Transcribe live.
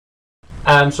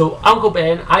So Uncle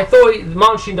Ben, I thought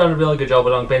Martin Sheen done a really good job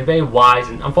with Uncle Ben, very wise,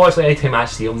 and unfortunately anytime I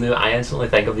see him now I instantly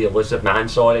think of the elusive man,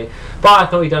 sorry. But I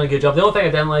thought he done a good job. The only thing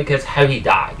I didn't like is how he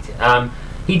died.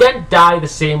 He didn't die the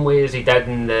same way as he did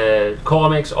in the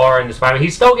comics or in the Spider-Man.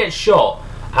 He still gets shot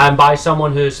by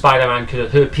someone who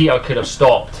Peter could have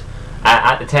stopped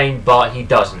at the time, but he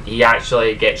doesn't. He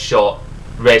actually gets shot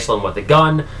wrestling with a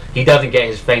gun. He doesn't get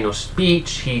his final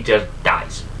speech, he just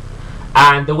dies.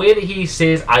 And the way that he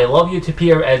says "I love you" to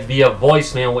Peter is via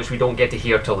voicemail, which we don't get to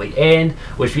hear till the end,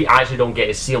 which we actually don't get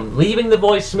to see him leaving the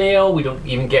voicemail. We don't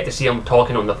even get to see him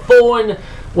talking on the phone,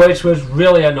 which was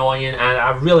really annoying, and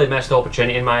I really missed the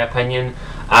opportunity in my opinion.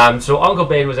 So Uncle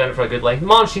Ben was in it for a good length.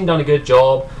 Martin Sheen done a good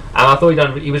job, and I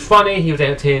thought he was funny, he was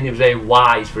entertaining, he was very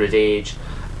wise for his age.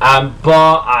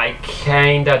 But I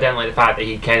kinda didn't like the fact that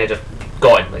he kinda just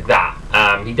got him like that.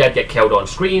 He did get killed on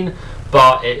screen,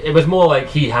 but it was more like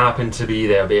he happened to be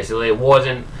there basically. It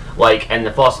wasn't like in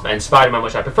the first in Spider-Man,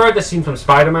 which I preferred the scene from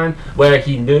Spider-Man where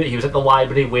he knew he was at the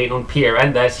library waiting on Peter.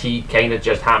 In this, he kind of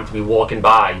just happened to be walking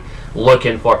by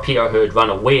looking for Peter, who had run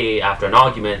away after an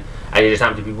argument, and he just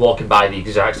happened to be walking by the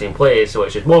exact same place, so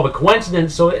it's just more of a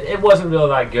coincidence. So it wasn't really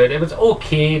that good. It was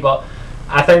okay, but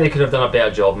I think they could have done a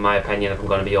better job in my opinion, if I'm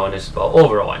going to be honest. But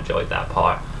overall I enjoyed that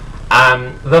part.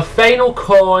 The final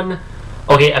con.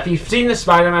 Okay, if you've seen the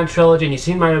Spider-Man trilogy and you've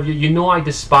seen my review, you know I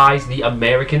despise the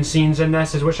American scenes in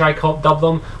this, is which I dub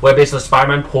them, where basically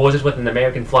Spider-Man poses with an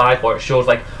American flag, or it shows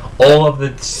like all of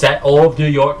New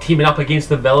York teaming up against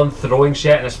the villain, throwing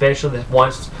shit, and especially the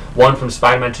one from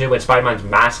Spider-Man 2 when Spider-Man's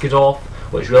mask is off,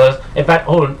 which really is. In fact,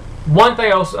 hold on, one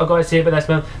thing else I've got to say about this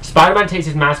film: Spider-Man takes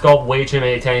his mask off way too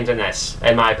many times in this,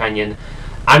 in my opinion.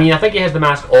 I mean, I think he has the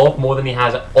mask off more than he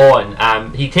has it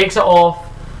on. He takes it off.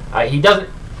 He doesn't.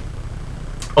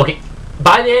 Okay,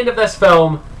 by the end of this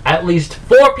film, at least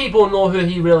 4 people know who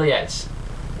he really is.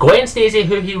 Gwen Stacy,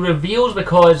 who he reveals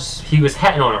because he was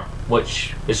hitting on her,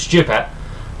 which is stupid.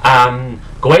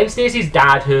 Gwen Stacy's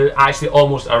dad, who actually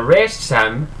almost arrests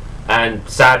him, and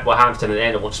sad what happens to him at the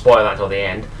end. I won't spoil that until the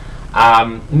end.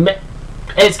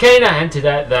 It's kind of hinted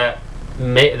at that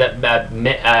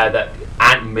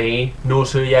Aunt May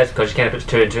knows who he is, because she kind of puts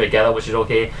 2 and 2 together, which is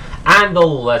okay. And the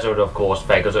Lizard, of course,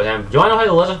 figures out him. Do you want to know how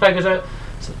the Lizard figures out?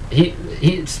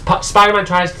 Peter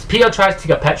tries to take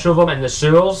a picture of him in the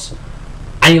sewers,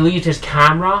 and he leaves his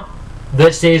camera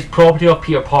that says "property of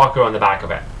Peter Parker" on the back of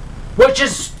it, which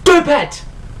is stupid.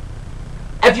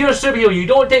 If you're a superhero, you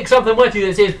don't take something with you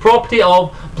that says "property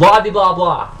of blah blah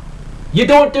blah." You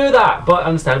don't do that. But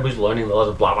understandably, he's learning the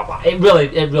Lizard, blah blah blah. It really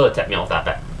tipped me off, that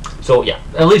bit. So yeah,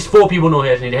 at least 4 people know who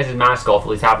he is, and he has his mask off, at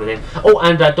least half of the time. Oh,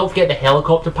 and don't forget the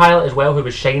helicopter pilot as well, who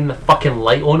was shining the fucking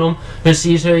light on him, who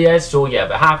sees who he is. So yeah,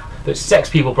 but 6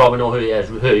 people probably know who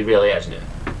he really is now.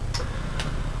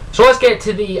 So let's get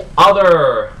to the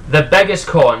biggest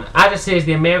con. As it says,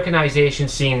 the Americanization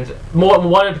scenes.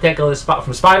 One in particular is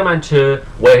from Spider-Man 2,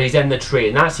 where he's in the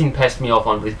train. That scene pissed me off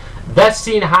on. This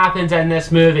scene happens in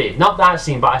this movie. Not that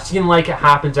scene, but a scene like it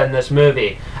happens in this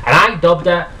movie. And I dubbed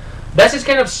it. This is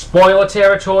kind of spoiler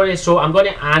territory, so I'm going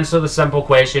to answer the simple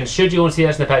question: should you want to see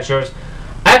this in the pictures?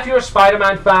 If you're a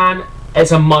Spider-Man fan,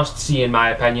 it's a must-see in my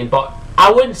opinion, but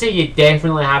I wouldn't say you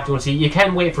definitely have to see it. You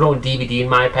can wait for it on DVD in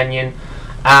my opinion.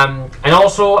 And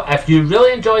also, if you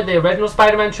really enjoyed the original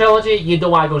Spider-Man trilogy, you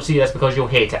don't want to go see this because you'll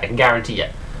hate it, I can guarantee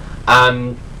it.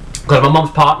 Because my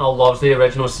mum's partner loves the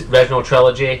original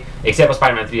trilogy, except for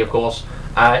Spider-Man 3 of course.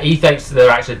 He thinks they're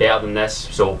actually better than this,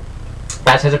 so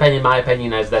that's his opinion. My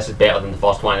opinion is this is better than the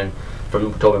first one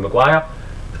from Tobey Maguire.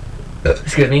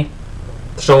 Excuse me.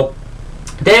 So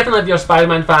definitely, if you're a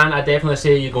Spider-Man fan, I definitely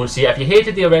say you go and see it. If you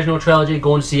hated the original trilogy,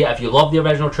 go and see it. If you love the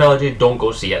original trilogy, don't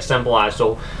go see it. Simple as.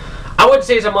 So I would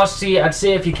say it's a must see. I'd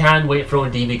say if you can, wait for it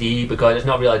on DVD, because it's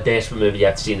not really a desperate movie you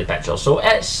have to see in the picture. So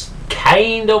it's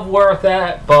kind of worth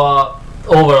it, but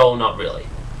overall not really.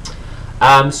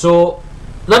 So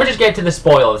let me just get to the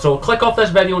spoilers. So click off this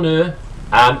video now.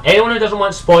 Anyone who doesn't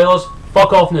want spoilers,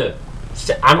 fuck off now.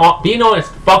 I'm being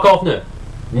honest, fuck off now.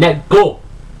 Now go.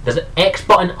 There's an X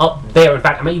button up there. In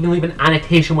fact, I might even leave an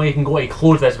annotation where you can go to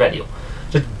close this video.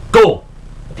 Just go.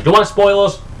 If you don't want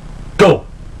spoilers, go.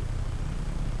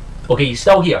 Okay, you're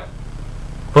still here.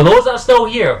 For those that are still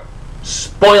here,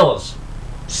 spoilers.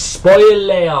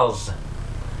 Spoilers.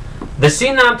 The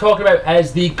scene that I'm talking about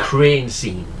is the crane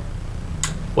scene.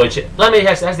 Which,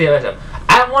 that's the other.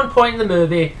 At one point in the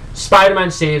movie,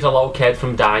 Spider-Man saves a little kid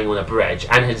from dying on a bridge,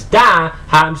 and his dad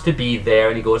happens to be there,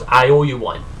 and he goes, "I owe you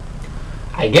one."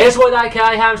 I guess what that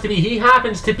guy happens to be? He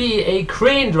happens to be a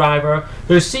crane driver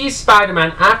who sees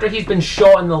Spider-Man after he's been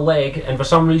shot in the leg, and for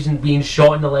some reason being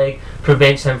shot in the leg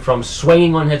prevents him from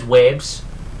swinging on his webs.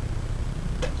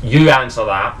 You answer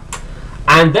that.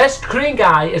 And this crane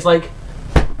guy is like,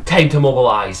 time to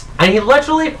mobilize. And he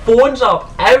literally phones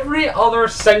up every other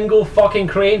single fucking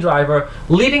crane driver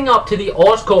leading up to the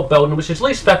Oscorp building, which is at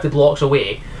least 50 blocks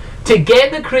away, to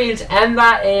get the cranes in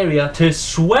that area to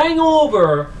swing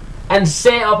over and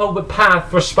set up a path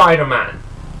for Spider-Man.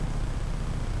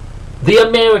 The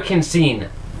American scene.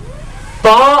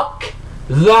 Fuck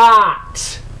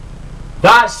that.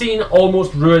 That scene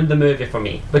almost ruined the movie for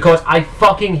me, because I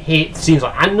fucking hate scenes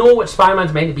like, I know what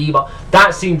Spider-Man's meant to be, but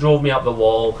that scene drove me up the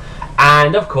wall.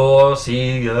 And of course,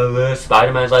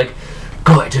 Spider-Man's like,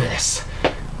 gotta do this.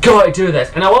 Gotta do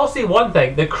this. And I will say one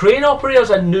thing, the crane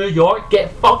operators in New York get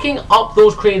fucking up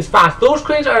those cranes fast. Those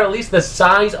cranes are at least the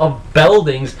size of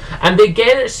buildings, and they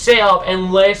get it set up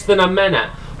in less than a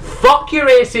minute. Fuck your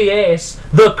SAS.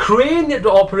 The crane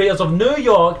operators of New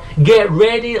York get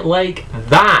ready like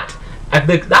that.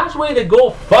 If that's where they go,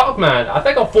 fuck man, I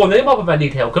think I'll phone them up if I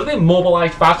need help, because they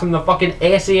mobilise faster than the fucking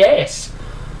SAS,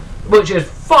 which is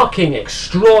fucking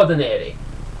extraordinary.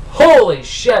 Holy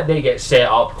shit, they get set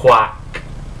up quack?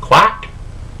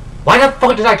 Why the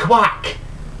fuck did I quack?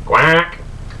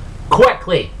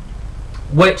 Quickly.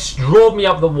 Which drove me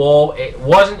up the wall. It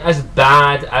wasn't as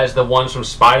bad as the ones from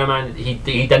Spider-Man. He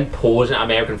didn't pose an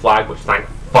American flag, which thank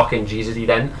fucking Jesus he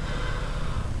didn't.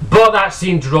 But that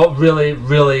scene dropped really,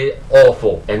 really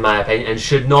awful, in my opinion, and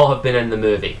should not have been in the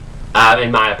movie,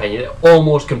 in my opinion. It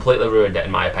almost completely ruined it,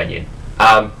 in my opinion.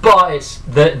 But it's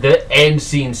the end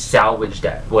scene salvaged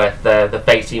it, with the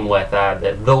fight scene with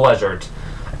the Lizard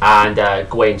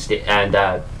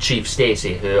and Chief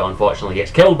Stacy, who unfortunately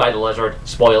gets killed by the Lizard,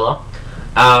 spoiler,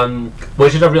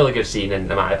 which is a really good scene, in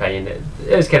my opinion.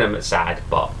 It's kind of sad,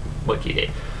 but what can you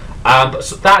do? But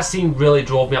so that scene really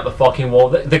drove me up the fucking wall.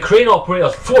 The crane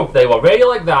operators, they were ready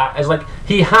like that. It's like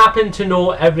he happened to know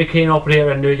every crane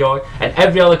operator in New York, and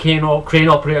every other crane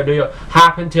operator in New York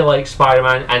happened to like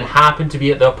Spider-Man, and happened to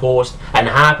be at their post, and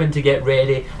happened to get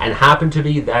ready, and happened to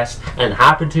be this, and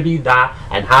happened to be that,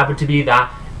 and happened to be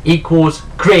that, equals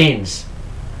cranes.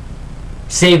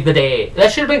 Save the day.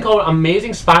 This should have been called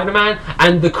Amazing Spider-Man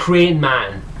and the Crane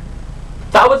Man.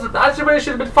 That's the way it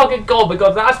should have been fucking called,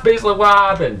 because that's basically what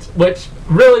happened, which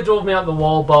really drove me up the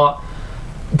wall, but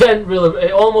didn't really.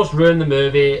 It almost ruined the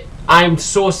movie. I'm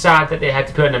so sad that they had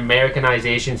to put an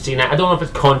Americanization scene in. I don't know if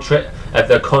it's if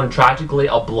they're contractually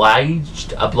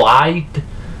obliged,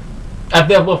 if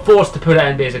they were forced to put it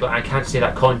in. Basically, I can't say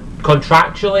that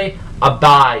contractually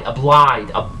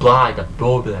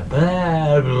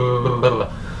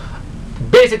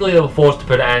basically they were forced to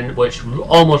put it in, which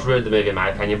almost ruined the movie in my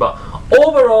opinion. But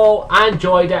overall, I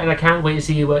enjoyed it, and I can't wait to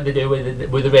see what they do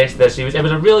with the rest of this series. It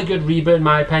was a really good reboot in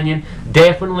my opinion,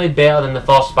 definitely better than the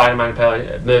first Spider-Man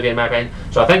movie in my opinion.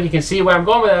 So I think you can see where I'm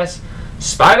going with this.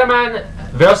 Spider-Man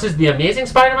versus the Amazing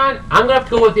Spider-Man. I'm gonna have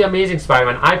to go with the Amazing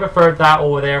Spider-Man. I preferred that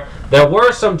over there. There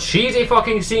were some cheesy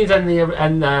fucking scenes in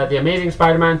the Amazing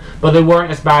Spider-Man, but they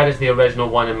weren't as bad as the original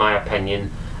one in my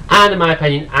opinion. And in my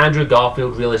opinion, Andrew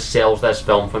Garfield really sells this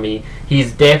film for me.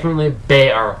 He's definitely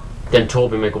better than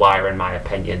Tobey Maguire in my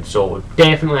opinion. So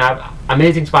definitely,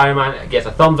 Amazing Spider-Man gets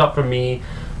a thumbs up from me.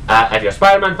 If you're a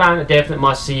Spider-Man fan, definitely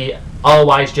must see.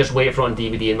 Otherwise, just wait for it on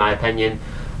DVD in my opinion.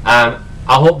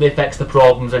 I hope they fix the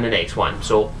problems in the next one.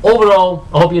 So overall,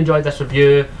 I hope you enjoyed this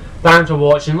review. Thanks for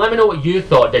watching. Let me know what you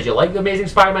thought. Did you like The Amazing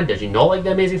Spider-Man? Did you not like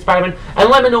The Amazing Spider-Man? And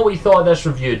let me know what you thought of this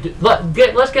review.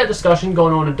 Let's get a discussion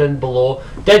going on down below.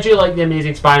 Did you like The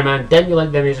Amazing Spider-Man? Didn't you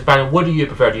like The Amazing Spider-Man? What do you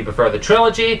prefer? Do you prefer the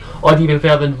trilogy, or do you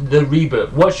prefer the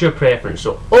reboot? What's your preference?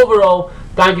 So overall,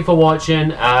 thank you for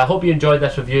watching. I hope you enjoyed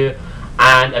this review.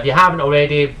 And if you haven't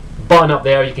already, button up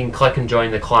there, you can click and join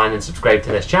the clan and subscribe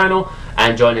to this channel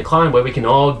and join the clan where we can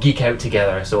all geek out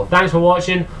together. So thanks for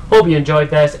watching, hope you enjoyed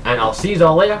this, and I'll see you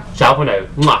all later. Ciao for now.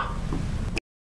 Mwah.